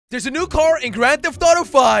There's a new car in Grand Theft Auto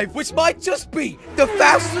 5, which might just be the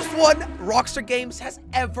fastest one Rockstar Games has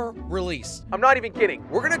ever released. I'm not even kidding.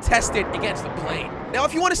 We're gonna test it against the plane. Now,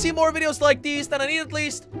 if you want to see more videos like these, then I need at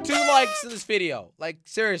least 2 likes in this video. Like,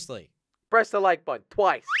 seriously. Press the like button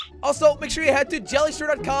twice. Also, make sure you head to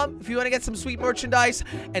jellystore.com if you want to get some sweet merchandise.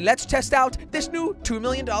 And let's test out this new $2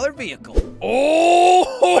 million vehicle.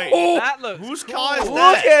 Oh! Wait, that looks Whose cool. car is Look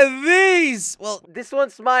that? at these! Well, this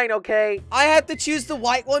one's mine, okay? I had to choose the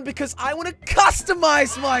white one because I want to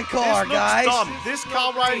customize my car, This guys. looks dumb. This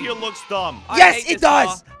car right here looks dumb. Yes, hate it this car.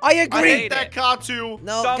 does. I I agree. hate that car too.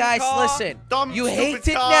 No, Dumb guys, car. listen. Dumb, You stupid hate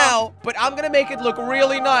it car. now, but I'm gonna make it look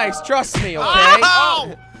really nice. Trust me, okay?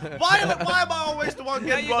 Ow! Why am I always the one Now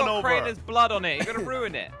getting you run got over? Kratos' blood on it. You're gonna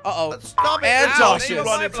ruin it. Uh-oh. Stop it. And Ow, Josh's. you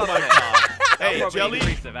run into blood my on it. car. Hey, Probably Jelly.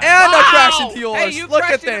 increase the value. And I Wow! crashed into yours. Hey, you Look at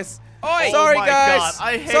crashed into- this. Oi. Sorry, Oh my guys. God,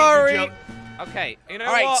 I hate you, Sorry. Jelly. Okay, you know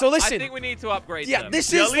All right, what? so listen. I think we need to upgrade Yeah, them. this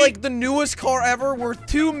Jelly? is like the newest car ever, worth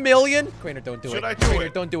 $2 million. Crainer, don't do Should it. I do Crainer,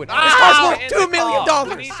 it? don't do it. Ah! This car's worth Get in $2 the million. car.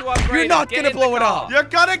 We need to upgrade You're not it. Get gonna in blow the it car. up. You're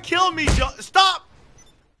gonna kill me, Stop!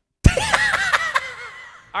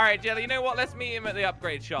 All right, Jelly, you know what? Let's meet him at the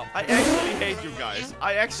upgrade shop. I actually hate you guys.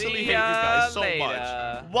 I actually See hate you ya guys so later.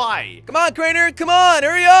 much. Why? Come on, Crainer. Come on.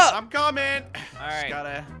 Hurry up. I'm coming. All right. Just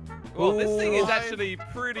gotta... Well, this thing is Ooh. actually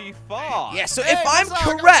pretty fast. Yeah, so Hey, if I'm what's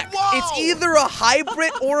up? correct, Whoa! it's either a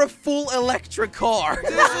hybrid or a full electric car.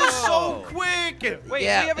 This is so Whoa. quick. Wait,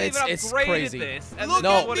 Yeah, we haven't even it's upgraded crazy. this. And Look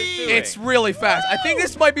look at at what it's me. doing. It's really fast. I think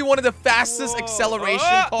this might be one of the fastest Whoa. acceleration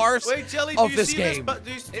Ah! cars Wait, Jelly, do of you this see game. this? Do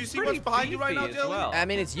you It's see pretty what's behind you right now, beefy as Jelly? well. I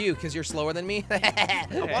mean, it's you, because you're slower than me. I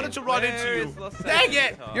wanted to run Where into is you. Los Dang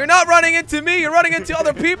it! Santos? You're not running into me. You're running into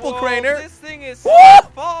other people, Whoa, Crainer. This thing is so Whoa!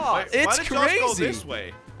 fast. Wait, It's why did Josh go crazy. this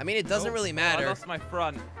way? I mean, it doesn't Oh, really I matter. lost my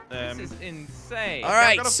front. This is insane. All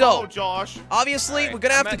right, I'm gonna so follow Josh. obviously Alright, we're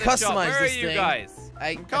gonna have I'm to at the shop. customize Where this are you thing. guys?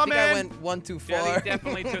 I think coming. I went one too Jelly far.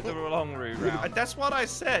 definitely took the long route round. That's what I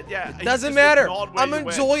said. Yeah. you Doesn't just matter. ignored where I'm you went.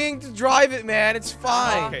 enjoying to drive it, man. It's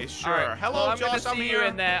fine. Okay, sure. All right, Hello, well, I'm Josh. gonna see I'm you here.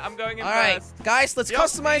 in there. I'm going in All right, first. guys, let's Yep,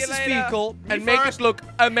 customize see you this later. vehicle Me and make first. it look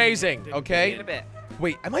amazing, See okay? you in a bit.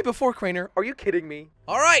 Wait, am I before Crainer? Are you kidding me?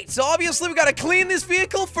 All right, so obviously we gotta clean this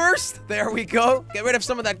vehicle first. There we go. Get rid of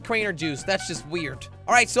some of that Crainer juice. That's just weird.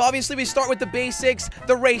 All right, so obviously we start with the basics,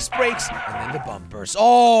 the race brakes, and then the bumpers.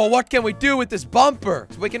 Oh, what can we do with this bumper?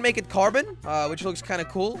 So we can make it carbon, which looks kind of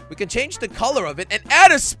cool. We can change the color of it and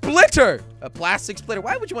add a splitter. A plastic splitter.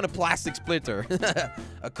 Why would you want a plastic splitter?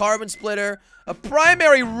 A carbon splitter. A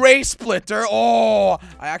primary race splitter. Oh,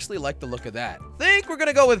 I actually like the look of that. I think we're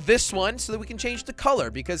gonna go with this one so that we can change the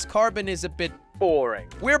color because carbon is a bit boring.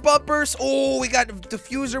 Rear bumpers. Oh, we got a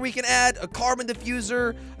diffuser we can add. A carbon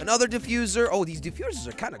diffuser. Another diffuser. Oh, these diffusers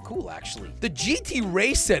are kind of cool, actually. The GT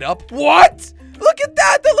race setup. What? Look at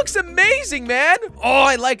that. That looks amazing, man. Oh,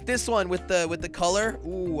 I like this one with the color.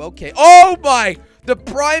 Ooh, okay. Oh, my. The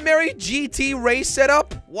primary GT race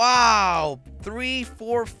setup. Wow. 3,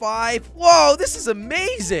 4, 5. Whoa, this is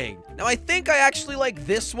amazing. Now, I think I actually like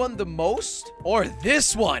this one the most. Or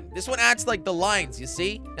this one. This one adds, like, the lines, you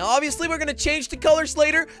see? Now, obviously, we're going to change the colors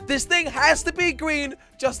later. This thing has to be green,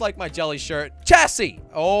 just like my jelly shirt. Chassis.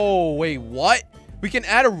 Oh, wait, what? We can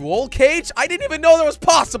add a roll cage? I didn't even know that was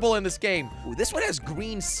possible in this game. Ooh, this one has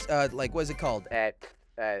green, like, what is it called?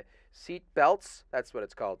 Seat belts. That's what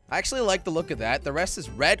it's called. I actually like the look of that. The rest is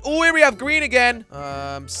red. Oh, here we have green again.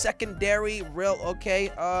 Secondary rail. Okay.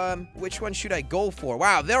 Which one should I go for?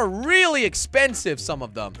 Wow, they're really expensive, some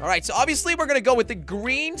of them. All right, so obviously we're gonna go with the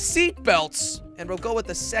green seat belts, and we'll go with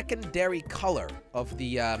the secondary color of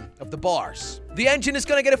the bars. The engine is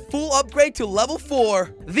gonna get a full upgrade to level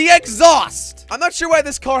 4. The exhaust. I'm not sure why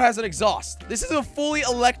this car has an exhaust. This is a fully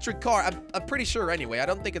electric car. I'm pretty sure anyway. I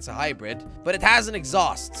don't think it's a hybrid, but it has an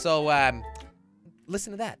exhaust. So,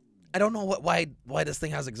 listen to that. I don't know why this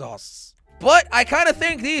thing has exhausts. But I kind of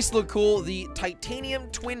think these look cool. The titanium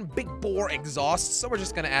twin big bore exhausts. So we're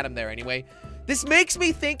just gonna add them there anyway. This makes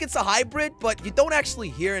me think it's a hybrid, but you don't actually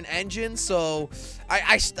hear an engine, so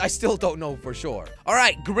I still don't know for sure. All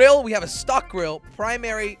right, grill. We have a stock grill,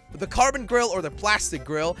 primary, the carbon grill or the plastic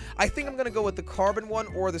grill. I think I'm gonna go with the carbon one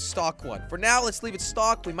or the stock one. For now, let's leave it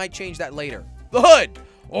stock. We might change that later. The hood.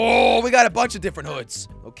 Oh, we got a bunch of different hoods.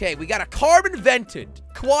 Okay, we got a carbon vented,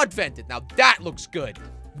 quad vented. Now that looks good.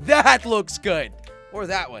 That looks good. Or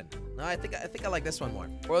that one. No, I think I like this one more.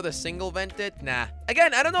 Or the single vented. Nah.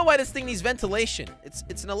 Again, I don't know why this thing needs ventilation.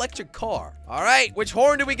 It's an electric car. All right, which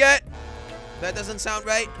horn do we get? That doesn't sound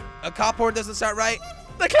right. A cop horn doesn't sound right.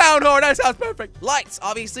 The clown horn, that sounds perfect. Lights,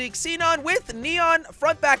 obviously xenon with neon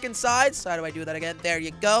front, back, and sides. So how do I do that again? There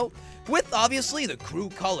you go. with obviously the crew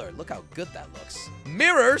color. Look how good that looks.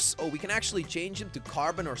 Mirrors. Oh, we can actually change them to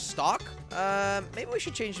carbon or stock. Maybe we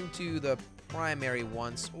should change them to the primary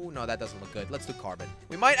ones. Oh, no, that doesn't look good. Let's do carbon.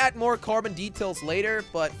 We might add more carbon details later,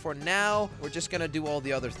 but for now, we're just gonna do all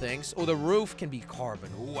the other things. Oh, the roof can be carbon.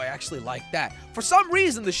 Oh, I actually like that. For some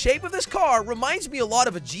reason, the shape of this car reminds me a lot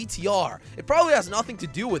of a GTR. It probably has nothing to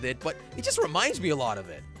do with it, but it just reminds me a lot of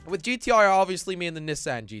it. With GTR, I obviously mean the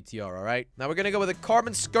Nissan GTR, all right? Now we're gonna go with a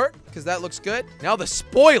carbon skirt, because that looks good. Now the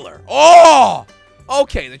spoiler. Oh!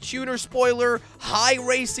 Okay, the tuner spoiler, high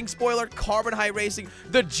racing spoiler, carbon high racing,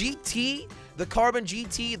 the GT, the carbon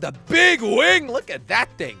GT, the big wing. Look at that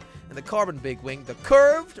thing. And the carbon big wing, the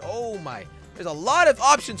curved. Oh my. There's a lot of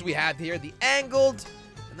options we have here. The angled,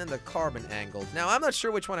 and then the carbon angled. Now, I'm not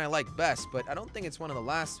sure which one I like best, but I don't think it's one of the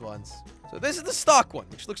last ones. So this is the stock one,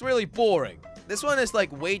 which looks really boring. This one is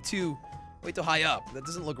like way too high up. That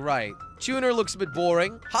doesn't look right. Tuner looks a bit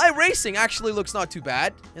boring. High racing actually looks not too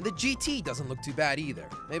bad. And the GT doesn't look too bad either.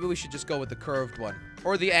 Maybe we should just go with the curved one.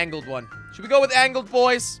 Or the angled one. Should we go with angled,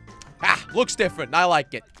 boys? Ah, looks different. I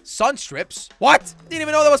like it. Sun strips? What? Didn't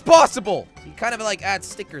even know that was possible. You kind of like add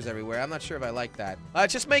stickers everywhere. I'm not sure if I like that.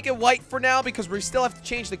 Just make it white for now because we still have to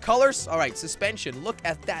change the colors. All right, suspension. Look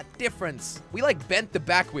at that difference. We like bent the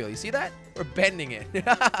back wheel. You see that? We're bending it.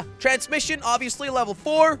 Transmission, obviously level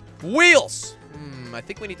 4. Wheels. I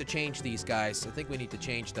think we need to change these guys. I think we need to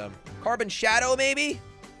change them. Carbon shadow, maybe?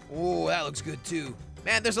 Oh, that looks good too.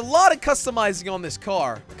 Man, there's a lot of customizing on this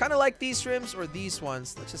car. I kind of like these trims or these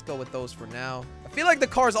ones. Let's just go with those for now. I feel like the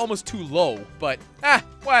car is almost too low, but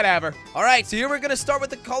whatever. All right, so here we're going to start with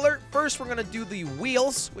the color. First, we're going to do the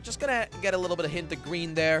wheels. We're just going to get a little bit of hint of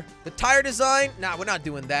green there. The tire design, nah, we're not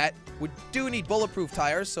doing that. We do need bulletproof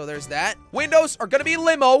tires, so there's that. Windows are going to be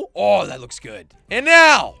limo. Oh, that looks good. And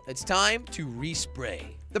now, it's time to respray.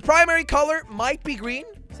 The primary color might be green.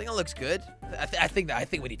 I think it looks good. I think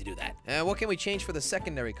we need to do that. And what can we change for the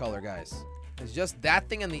secondary color, guys? It's just that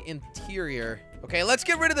thing and the interior. Okay, let's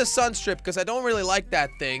get rid of the sun strip because I don't really like that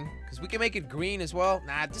thing. Because we can make it green as well.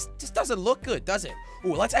 Nah, this doesn't look good, does it?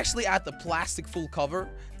 Ooh, let's actually add the plastic full cover.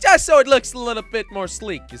 Just so it looks a little bit more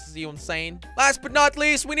sleek. You see what I'm saying? Last but not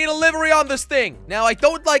least, we need a livery on this thing. Now, I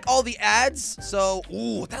don't like all the ads. So,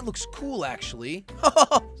 ooh, that looks cool, actually.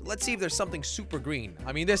 So let's see if there's something super green.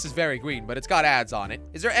 I mean, this is very green, but it's got ads on it.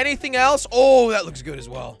 Is there anything else? Oh, that looks good as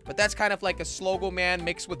well. But that's kind of like a Slogo Man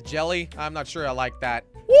mixed with jelly. I'm not sure I like that.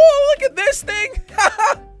 Whoa, look at this thing.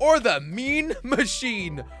 Or the mean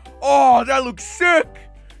machine. Oh, that looks sick.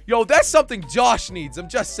 Yo, that's something Josh needs. I'm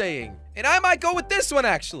just saying. And I might go with this one,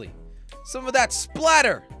 actually. Some of that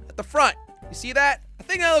splatter at the front. You see that? I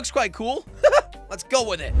think that looks quite cool. Let's go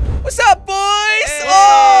with it. What's up, boys? Hey,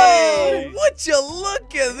 oh, would you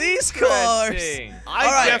look at these cars?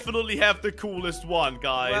 I definitely have the coolest one,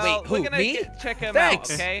 guys. Well, wait, who, we're gonna me? Check him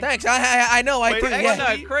Thanks. out, okay? Thanks. I know. I Wait, do. hang Yeah. on,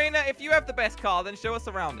 No, Karina, if you have the best car, then show us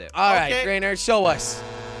around it. All right, Okay. Grainer, show us.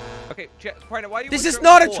 Okay, Karina, why do you This want is to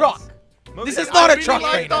not show a the truck. horns? This Move is it. not I a really truck,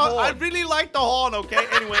 like Grainer. I really like the horn, okay?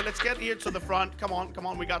 Anyway, let's get here to the front. Come on, come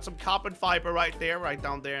on. We got some carbon fiber right there, right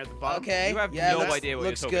down there at the bottom. Okay. You have yeah, no looks- idea what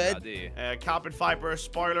looks you're talking good. about, do you? Carbon fiber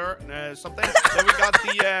spoiler, something. Then we got the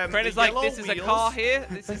Karina's the like, yellow this is a wheels. car here.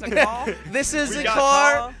 This is a car. This is We a got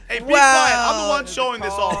car. Hey, be Wow. quiet. I'm the one showing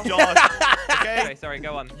this off, Josh. Okay, Okay. sorry,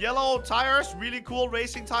 go on. Yellow tires, really cool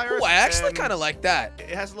racing tires. Oh, I actually and kind of like that.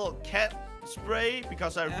 It has a little cat spray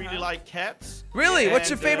because I really like cats. Really? What's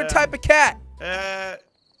your And, favorite type of cat?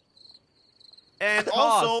 And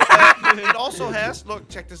Cars. also, it also has. Look,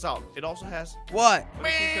 check this out. It also has. What? What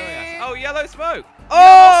is he showing us? Oh, yellow smoke.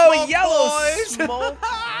 Oh, smoke, yellow boys. smoke.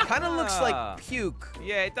 Kind of looks Ah. like puke.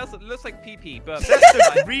 Yeah, it does. It looks like pee-pee, but That's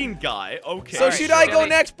the green guy. Okay. So Alright, should I sure. go Jelly.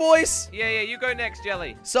 next, boys? yeah, you go next,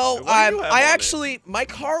 Jelly. So What do you have on I it? actually, my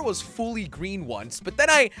car was fully green once, but then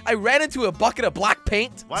I ran into a bucket of black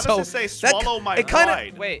paint. Why so does it say that- swallow my it kinda-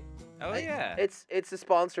 pride? Wait. Oh yeah. It's a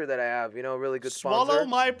sponsor that I have, you know, really good Swallow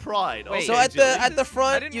my pride. Wait, So Okay, at Jelly. the I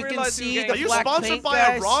front, didn't you can realize you see were the Are you black sponsored paint, by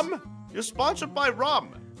guys. a rum? You're sponsored by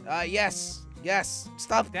rum. Yes.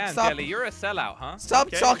 Stop. Damn, stop. Jelly, you're a sellout, huh? Stop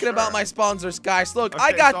Okay, talking about sure. my sponsors, guys. Look, Okay,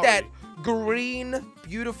 I got sorry. that green,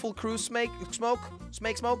 beautiful cruise smoke.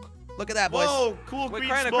 Look at that, boys. Whoa, cool Wait, green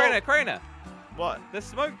Karina, smoke. Karina. What? There's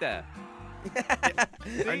smoke there.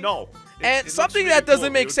 I know. And It looks something really that doesn't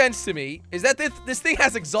cool, make dude. sense to me is that this thing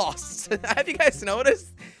has exhausts. Have you guys noticed?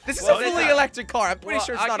 This is Well, a fully yeah. electric car. I'm pretty Well,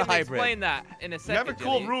 sure it's I not a can hybrid. explain that in a second. have a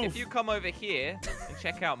cool Jelly. roof. If you come over here and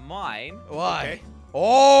check out mine. Why? Okay.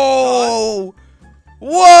 Oh! Whoa!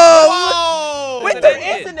 Whoa! Wait, There's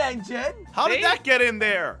there an is an engine. How did See? that get in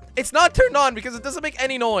there? It's not turned on because it doesn't make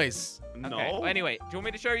any noise. No. Okay. Well, anyway, do you want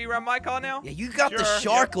me to show you around my car now? Yeah, you got the Sure,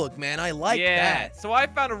 shark look, man. I like that. So I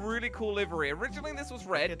found a really cool livery. Originally, this was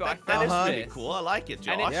red, but I That found is really this. cool. I like it,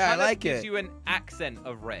 Josh. And it Yeah, I kind of like gives it. you an accent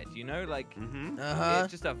of red, you know? Like, Uh-huh.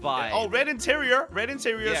 it's just a vibe. Oh, red interior. Red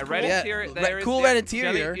interior is yeah, cool. red Yeah, interior. red- There is cool the- red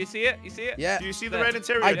interior. Jelly, you see it? You see it? Yeah. Do you see the There. red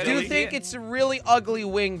interior? I Yeah, do Jelly? think it's a really ugly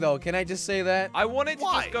wing, though. Can I just say that? I wanted to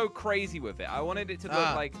Why? just go crazy with it. I wanted it to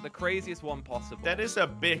look like the craziest one possible. That is a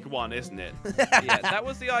big one, isn't it? Yeah, that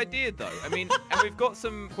was the idea, though. I mean, and we've got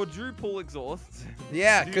some quadruple exhausts.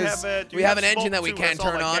 Yeah, Do you because do we you have an engine smoke that we too? can't That's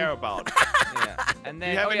all turn I care on. about. Yeah, and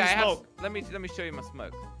then have oh any yeah, I have. smoke? Let me show you my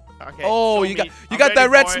smoke. Okay, Oh, show you got me. you I'm got that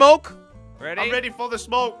ready red for it. smoke? Ready? I'm ready for the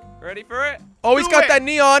smoke. Ready for it? Oh, he's Do got it. that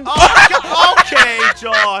neon. Oh, okay,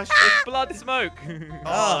 Josh. It's blood smoke.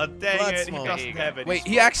 Oh, dang blood it. smoke. He doesn't have any Wait,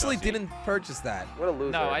 he smoke, actually does he? didn't purchase that. What a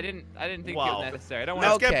loser. No, I didn't think it Wow. was necessary. I don't Let's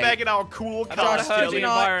want to. get Okay. back in our cool I don't want cars, to hurt the you Jelly.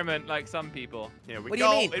 know- environment like some people. Here we What do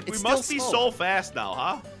you go. mean? We It's must still be smoke. so fast now,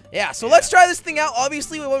 huh? Yeah, so let's try this thing out.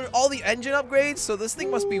 Obviously, we want all the engine upgrades, so this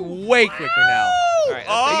thing must be way quicker now. All right,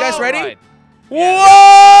 Oh, let's you guys take a ready? ride.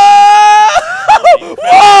 Whoa!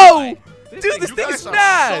 Whoa! This Dude, thing- this You thing guys is are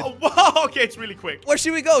mad. so- Whoa, okay, it's really quick. Where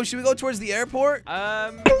should we go? Should we go towards the airport?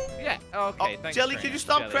 Yeah. Oh, Okay. Thanks, Jelly, Trainer. can you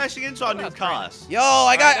stop Jelly. crashing into our Oh, new that's Trainer. cars? Yo,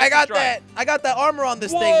 I got let's try. I got that armor on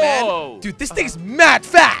this thing, Whoa. man. Dude, this thing's mad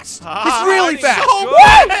fast. Ah, It's really it's fast. so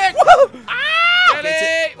Whoa! quick. Whoa!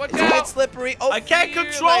 Jelly, watch It's a bit out. slippery. Oh, I can't See you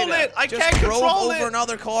control later. it. I just can't drove control over it.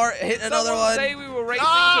 another car, hit another Someone one. say we were racing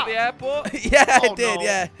Ah. to the airport. Yeah, Oh, it did. no.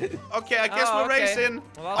 Yeah. Okay, I guess Oh, we're okay. racing.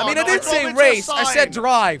 Well, I mean, no, I did I say drove into a race. I said sign.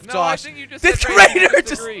 drive, No, Josh. I think you just This said race. Crainer I just.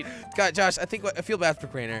 disagreed. God, Josh, I feel bad for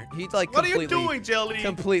Crainer. He like What are you completely, doing, Jelly?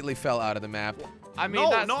 completely fell out of the map. I mean, No,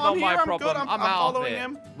 that's no, not I'm my here. I'm problem. good. I'm out of following it.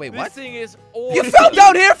 him. Wait, This what? thing is You awesome. fell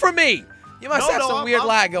down here from me. You must No, have no, some I'm- weird I'm-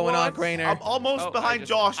 lag going on, what? Crainer. I'm almost Oh, behind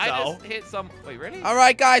Josh I now. just hit some. Wait, really? All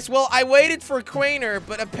right, guys. Well, I waited for Crainer,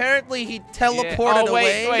 but apparently he teleported Oh,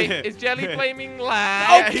 wait, away. wait. Is Jelly flaming Oh,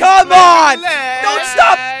 lag? he's come on! playing lag. Don't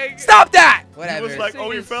stop! Lag. Stop that! He Whatever. was like,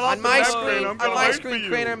 oh, you fell off on my the screen, screen. I'm on gonna my wait screen, for you.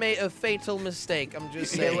 Crainer made a fatal mistake. I'm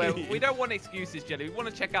just Yeah, saying. well, we don't want excuses, Jelly. We want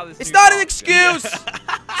to check out this. It's new not an car. excuse.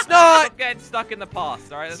 It's not. Stop getting stuck in the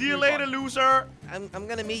past. All right. let's See you move later, on. loser. I'm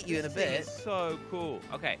gonna meet you in a This thing bit. is so cool.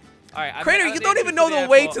 Okay. All right. Crainer, you don't even know the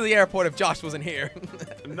way to the airport if Josh wasn't here.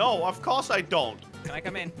 No, of course I don't. Can I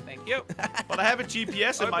come in? Thank you. But I have a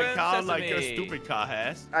GPS in my Open car like your sesame. stupid car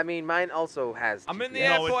has. I mean, mine also has. I'm in the No, it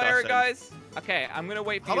airport area, doesn't. guys. Okay, I'm gonna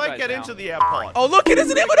wait for How you do guys I get now. into the airport? Oh, look, it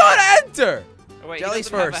doesn't even know how to enter. Oh, wait, he Jelly's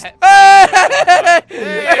doesn't have a first. head- Hey!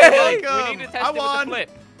 Hey, We welcome. need to test I it with the won. flip.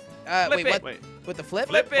 Wait, Flip what? it. Wait, With the flip?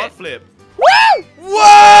 Flip it. what flip? Woo!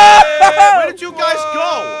 Whoa! Where did you guys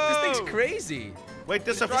go? This thing's crazy. Wait,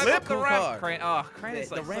 there's a Drive flip? up the Cool ramp. car. Crane. Oh, Crane is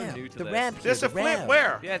The like so ramp. new to The this. ramp. There's a the flip ramp.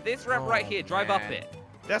 where? Yeah, this ramp right Oh, here. Drive up man. it.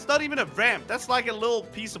 That's not even a ramp. That's like a little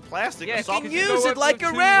piece of plastic Yeah, or you You something. can use go it up like with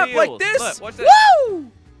a 2 ramp, like wheels. this. Look, watch this.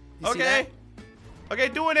 Woo! You Okay. see that? Okay,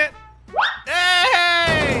 doing it.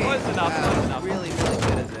 Hey! Close enough. Close enough. Really, really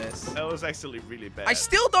good at this. That was actually really bad. I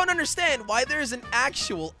still don't understand why there's an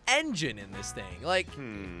actual engine in this thing. Like, I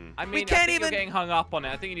mean, We I can't think even- you're getting hung up on it.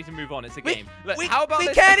 I think you need to move on. It's a We- game. Look, we- how about we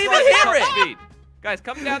this can't just even drive at hear top it. speed? Guys,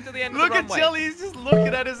 come down to the end Look of the at runway. Jelly. He's just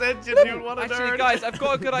looking at his engine, dude. What a Actually, nerd. guys, I've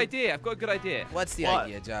got a good idea. I've got a good idea. what's the What?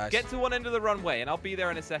 idea, Josh? Get to one end of the runway, and I'll be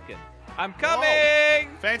there in a second. I'm coming!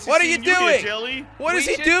 Fancy What are you seeing here, doing? Jelly. What is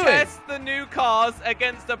we he should doing? test the new cars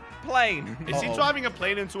against a plane. Is he Uh-oh. driving a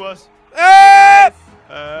plane into us? Ah!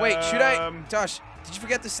 Wait, should I? Josh, did you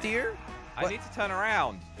forget to steer? I need to turn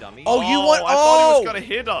around, dummy. Oh, you want? I thought he Oh, was gonna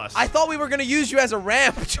hit us. I thought we were gonna use you as a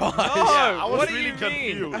ramp, Josh. No, Yeah, I was what do really you mean?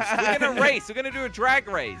 confused. We're gonna race. We're gonna do a drag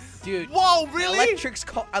race. Dude, Whoa, really?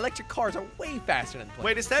 electric cars are way faster than planes.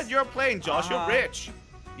 Wait, is that your plane, Josh? Uh-huh. You're rich.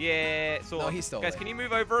 Yeah, so No, he stole guys, it. can you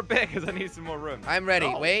move over a bit because I need some more room? I'm ready.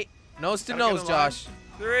 No. Wait, nose to Gotta get nose, in line. Josh.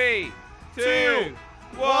 3, 2, Two,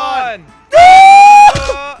 1.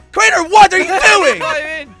 Crainer, what are you doing? Dive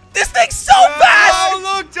in. This thing's so fast! Oh,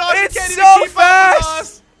 look, Josh, you It's can't so even keep up with fast!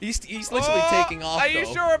 us. He's literally Oh, taking off. Are you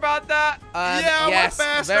though. sure about that? Yeah, we're yes,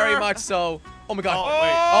 faster. very much so. Oh my god.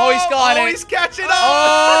 Oh, Oh, wait. he's got Oh, it. he's catching up.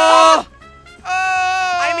 Oh!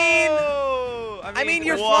 Oh! I mean,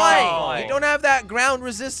 you're Wow. flying. You don't have that ground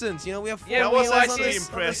resistance. You know, we have 4 Yeah, That was wheels on actually this,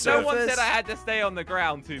 on the impressive. No one surface. said I had to stay on the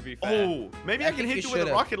ground, to be fair. Oh, maybe I I can think hit you you with a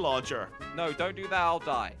should've. rocket launcher. No, don't do that. I'll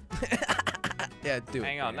die. Yeah, do it.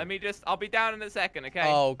 Hang on. Crainer. I'll be down in a second, okay?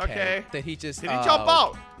 Okay. Okay. Did he just? Did he jump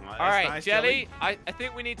out? All right, Jelly. I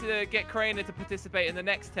think we need to get Crainer to participate in the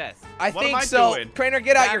next test. I What am think I so. doing? Crainer,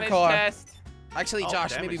 get out your Damage car. test. Actually, Oh,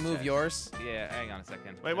 Josh, damage maybe move test. yours. Yeah, hang on a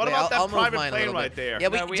second. Wait, what Wait, about I'll that move private mine a plane little right bit. there? Yeah,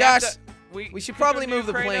 No, we we Josh, have to- We should since probably you're move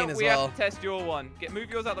the new, plane Crainer, as we well. have to test your one. Move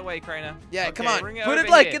yours out of the way, Crainer. Yeah, Okay, come on. bring it Put it over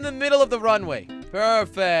like here. in the middle of the runway.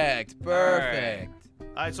 Perfect. Perfect. All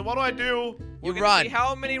right, so what do I do? You We're gonna run. see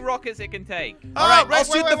how many rockets it can take. All right, wait, I'll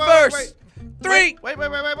shoot wait, the wait, first. wait, 3, wait.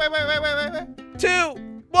 2,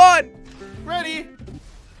 1. Ready?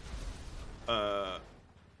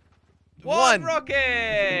 One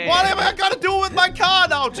rocket! What am I gonna do with my car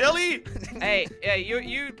now, Jelly? Hey, yeah,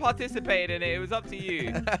 you participated in it. It was up to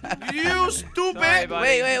you. You stupid! Sorry,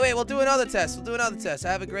 buddy. Wait. We'll do another test.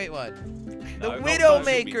 I have a great one. No, The no,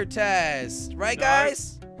 Widowmaker test. Right, No.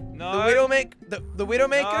 guys? No. The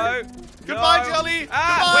Widowmaker? No. Goodbye, No. Jelly!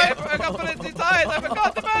 Ah, Goodbye! wait, I forgot to put the tires. I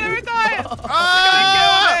forgot to put the tires.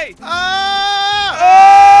 Ah! You're gonna kill me.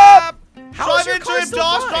 Ah! How is Drive your into car him, still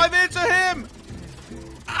Doss! fine? Drive into him!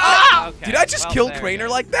 Ah! Okay, Did I just well, kill there we Crainer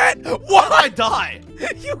go. like that? Why What? I die?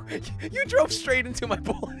 you drove straight into my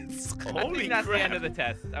bullets. I Holy think that's the crap. end of the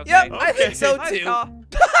test. Okay. Yep, I think Okay. so Nice too. car.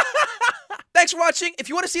 Thanks for watching. If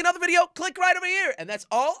you want to see another video, click right over here. And that's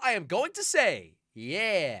all I am going to say.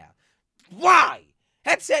 Yeah. Why?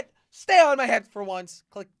 Headset, stay on my head for once.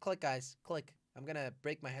 Click, guys. Click. I'm going to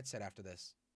break my headset after this.